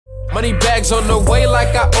Money bags on the way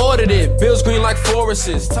like I ordered it. Bills green like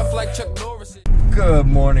Forest's, tough like Chuck Norris. Good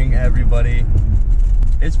morning, everybody.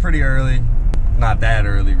 It's pretty early. Not that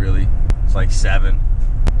early, really. It's like 7.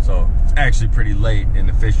 So it's actually pretty late in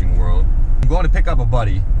the fishing world. I'm going to pick up a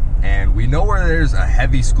buddy, and we know where there's a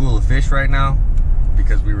heavy school of fish right now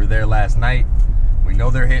because we were there last night. We know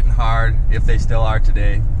they're hitting hard, if they still are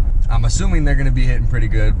today. I'm assuming they're gonna be hitting pretty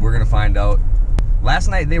good. We're gonna find out. Last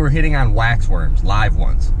night they were hitting on wax worms, live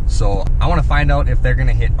ones. So I wanna find out if they're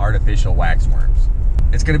gonna hit artificial wax worms.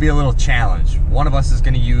 It's gonna be a little challenge. One of us is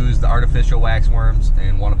gonna use the artificial wax worms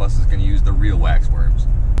and one of us is gonna use the real wax worms.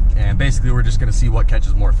 And basically we're just gonna see what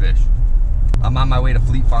catches more fish. I'm on my way to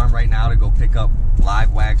Fleet Farm right now to go pick up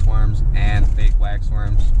live wax worms and fake wax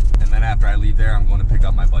worms. And then after I leave there, I'm going to pick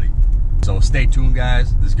up my buddy. So stay tuned,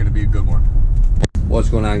 guys. This is going to be a good one. What's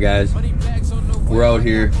going on, guys? We're out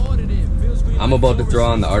here. I'm about to throw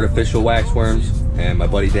on the artificial wax worms, and my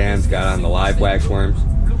buddy Dan's got on the live wax worms.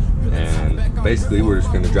 And basically, we're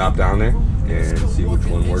just going to drop down there and see which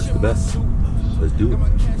one works the best. Let's do it.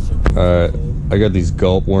 Alright, I got these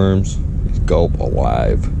gulp worms. These gulp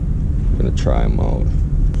alive. I'm going to try them out.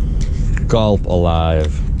 Gulp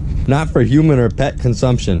alive. Not for human or pet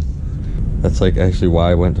consumption. That's like actually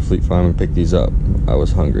why I went to Fleet Farm and picked these up. I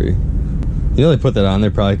was hungry. You know they put that on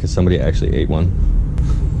there probably because somebody actually ate one.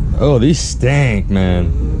 Oh, these stank,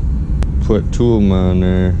 man. Put 2 of them on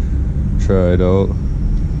there. Try it out.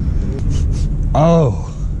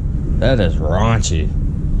 Oh, that is raunchy.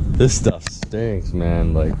 This stuff stinks,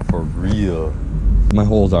 man, like for real. My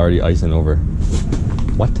hole's already icing over.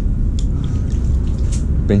 What?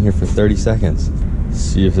 Been here for 30 seconds.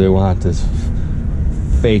 See if they want this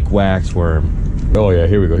fake wax worm. Oh yeah,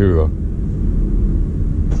 here we go, here we go.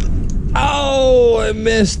 Oh, I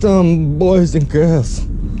missed them, boys and girls.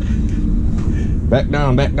 Back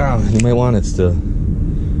down, back down. You might want it still.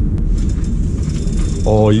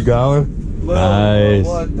 Oh, you got one? Whoa, nice.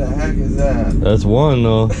 What the heck is that? That's one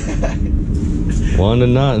though. 1 to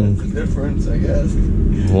nothing. That's the difference, I guess.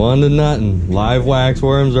 1 to nothing. Live wax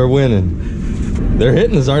worms are winning. They're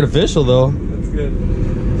hitting this artificial though. That's good.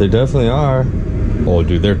 They definitely are. Oh,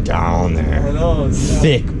 dude, they're down there. I know, it's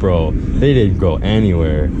thick, bro. They didn't go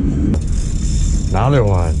anywhere. Another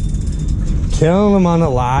one. Killing them on the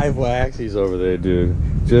live waxies over there, dude.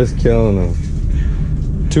 Just killing them.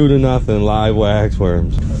 2 to nothing, live wax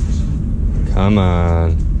worms. Come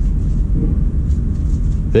on.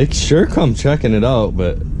 They sure come checking it out,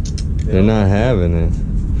 but they're not having it.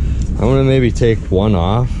 I'm gonna maybe take one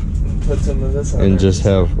off. Put some of this on and there. just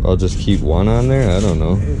have, I'll just keep one on there. I don't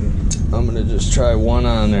know. I'm gonna just try one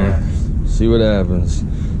on there. See what happens.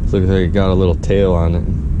 Looks like it got a little tail on it.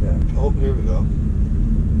 Yeah. Oh, here we go.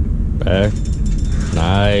 Back.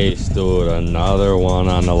 Nice, dude. Another one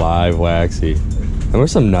on the live waxy. And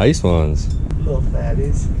there's some nice ones. Little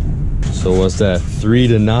fatties. So what's that? 3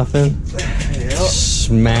 to nothing? Yep.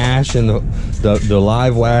 Smash, and the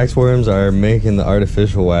live wax worms are making the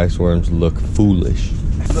artificial wax worms look foolish.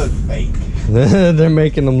 Look fake. They're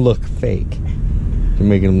making them look fake. They're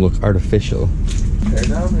making them look artificial. They're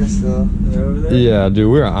down there still. They're over there. Yeah, dude,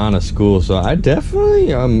 we're on a school, so I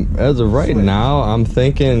definitely, as of right now, I'm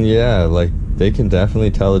thinking, yeah, like, they can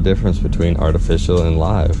definitely tell the difference between artificial and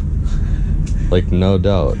live. Like, no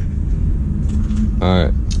doubt.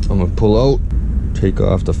 Alright, I'm gonna pull out, take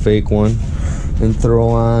off the fake one, and throw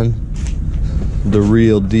on the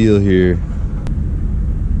real deal here.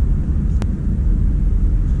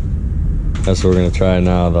 That's what we're gonna try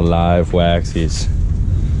now, the live waxies.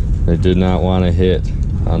 They did not want to hit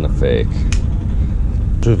on the fake.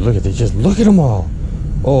 Dude, look at, look at them all.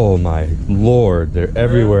 Oh my lord, they're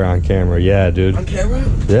everywhere on camera. Yeah, dude. On camera?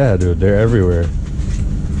 Yeah, dude, they're everywhere.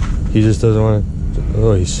 He just doesn't want to,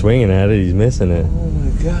 oh, he's swinging at it, he's missing it. Oh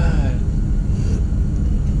my god.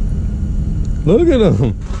 Look at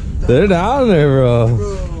them. They're down there, bro.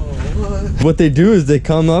 Bro, what? What they do is they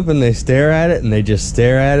come up and they stare at it and they just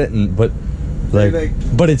stare at it, and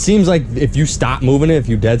but it seems like if you stop moving it, if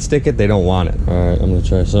you dead stick it, they don't want it. All right, I'm gonna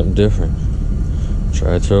try something different.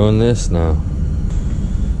 Try throwing this now.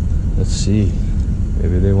 Let's see.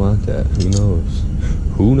 Maybe they want that. Who knows?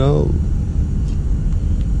 Who knows?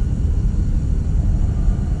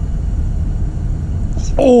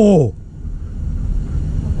 Oh!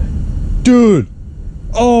 Dude!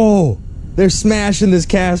 Oh! They're smashing this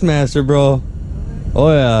Castmaster, bro.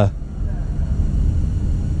 Oh, yeah.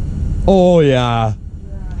 Oh, yeah.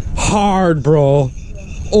 Hard, bro.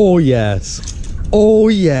 Oh, yes. Oh,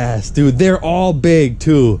 yes. Dude, they're all big,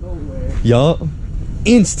 too. No way. Yup.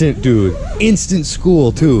 Instant, dude. Instant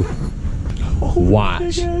school, too.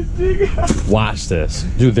 Watch. Watch this.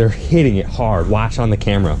 Dude, they're hitting it hard. Watch on the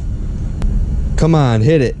camera. Come on,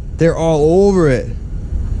 hit it. They're all over it.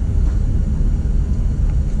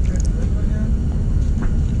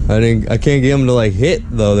 I can't get them to like hit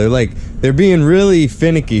though. They're being really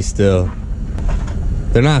finicky still.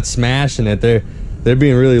 They're not smashing it. They're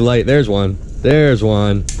being really light. There's one. There's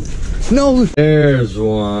one. No. There's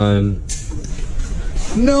one.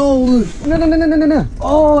 No. No.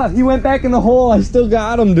 Oh, he went back in the hole. I still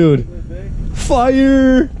got him, dude.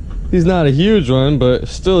 Fire. He's not a huge one, but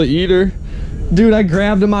still an eater. Dude, I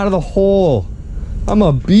grabbed him out of the hole. I'm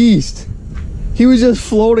a beast. He was just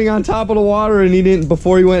floating on top of the water and he didn't,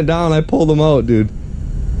 before he went down, I pulled him out, dude.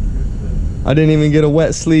 I didn't even get a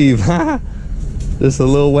wet sleeve. Just a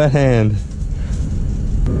little wet hand.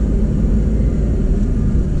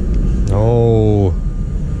 Oh.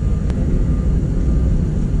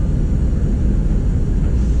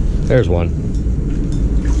 There's one.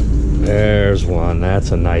 There's one.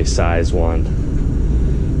 That's a nice size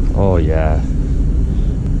one. Oh yeah.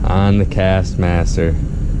 On the cast master.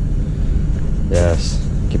 Yes.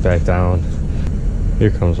 Get back down. Here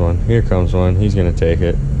comes one. Here comes one. He's gonna take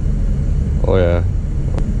it. Oh yeah.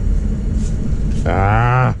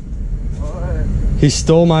 Ah. He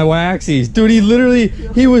stole my waxies. Dude,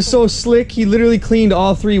 he was so slick, he literally cleaned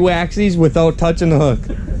all 3 waxies without touching the hook.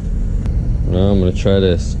 Now I'm gonna try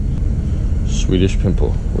this Swedish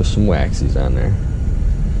pimple with some waxies on there.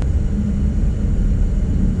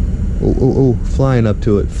 Oh, flying up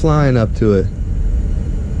to it, flying up to it.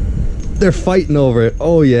 They're fighting over it.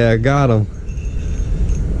 Oh yeah, got him.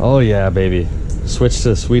 Oh yeah, baby. Switch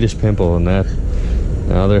to Swedish pimple and that.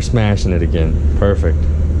 Now they're smashing it again. Perfect.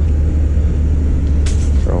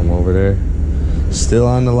 Throw them over there. Still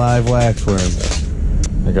on the live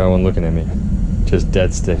waxworm. I got one looking at me. Just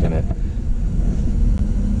dead sticking it.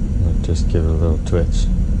 Just give it a little twitch.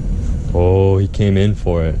 Oh, he came in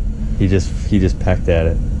for it. He just pecked at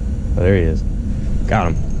it. Oh, there he is. Got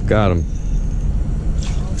him. Got him.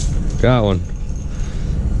 Got one.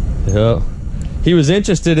 Yep. He was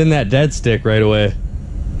interested in that dead stick right away.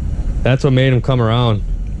 That's what made him come around.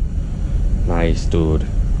 Nice, dude.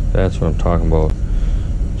 That's what I'm talking about.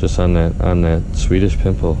 Just on that Swedish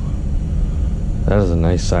pimple. That is a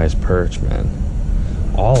nice size perch, man.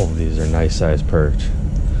 All of these are nice size perch.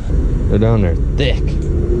 They're down there thick.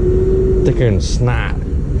 Thicker than snot.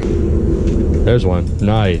 There's one.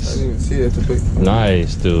 Nice. I didn't even see it. It's a big one.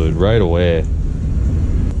 Nice, dude. Right away.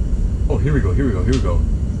 Oh, here we go. Here we go. Here we go.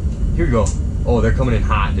 Here we go. Oh, they're coming in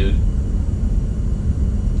hot, dude.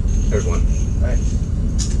 There's one. Nice.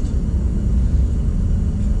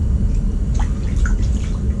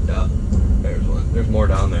 Yeah. There's one. There's more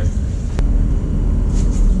down there.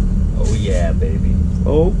 Oh, yeah, baby.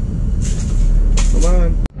 Oh. Come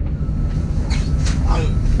on.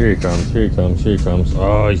 Here he comes, here he comes, here he comes.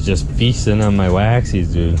 Oh, he's just feasting on my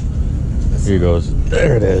waxies, dude. Here he goes.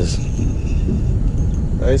 There it is.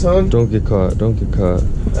 Nice one. Don't get caught, don't get caught.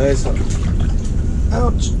 Nice one.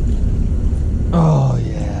 Ouch. Oh,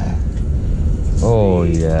 yeah. Oh,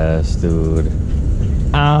 yes, dude.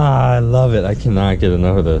 Ah, I love it. I cannot get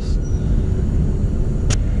enough of this.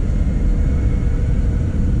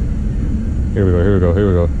 Here we go, here we go, here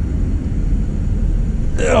we go.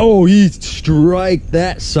 Oh, he striked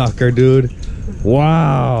that sucker, dude.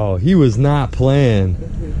 Wow, he was not playing.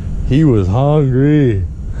 He was hungry.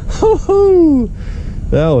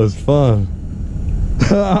 That was fun.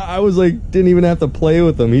 I was like, didn't even have to play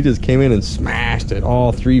with him. He just came in and smashed it.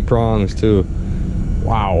 All 3 prongs, too.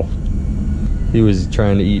 Wow. He was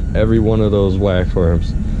trying to eat every one of those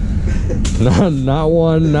waxworms. Not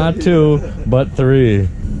 1, not 2, but 3.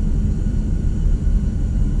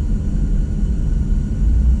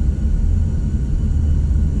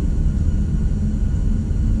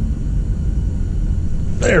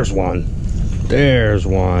 There's one. There's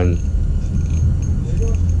one.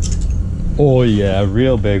 Oh yeah,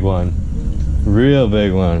 real big one. Real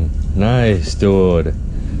big one. Nice, dude.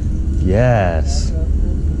 Yes.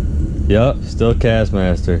 Yup, still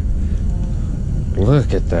Castmaster.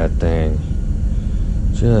 Look at that thing.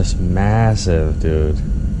 Just massive, dude.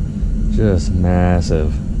 Just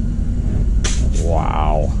massive.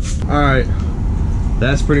 Wow. Alright.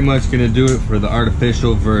 That's pretty much gonna do it for the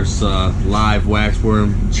artificial versus live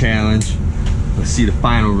waxworm challenge. Let's see the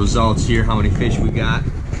final results here, how many fish we got.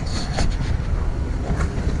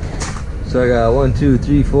 So I got 1, 2,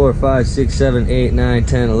 3, 4, 5, 6, 7, 8, 9,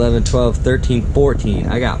 10, 11, 12, 13, 14.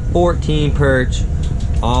 I got 14 perch,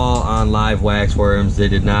 all on live waxworms. They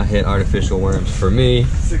did not hit artificial worms for me.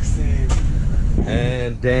 16.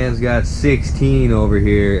 And Dan's got 16 over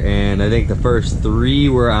here, and I think the first 3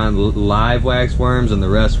 were on live wax worms and the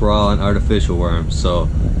rest were all on artificial worms. So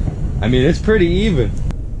I mean, it's pretty even.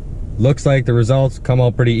 looks like the results come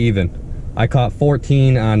out pretty even. I caught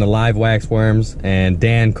 14 on the live wax worms and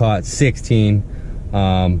Dan caught 16,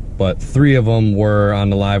 but 3 of them were on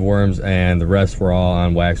the live worms and the rest were all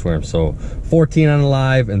on wax worms. So 14 on the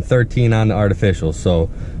live and 13 on the artificial, so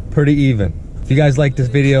pretty even. If you guys like this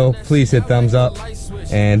video, please hit thumbs up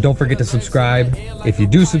and don't forget to subscribe. If you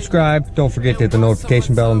do subscribe, don't forget to hit the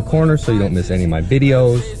notification bell in the corner so you don't miss any of my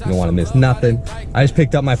videos. You don't want to miss nothing. I just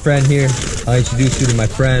picked up my friend here. I'll introduce you to my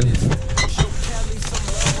friend.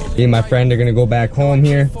 Me and my friend are gonna go back home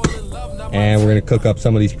here and we're gonna cook up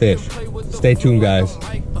some of these fish. Stay tuned, guys.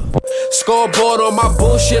 Scoreboard on my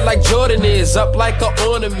bullshit like Jordan is, up like an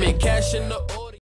ornament, cash in the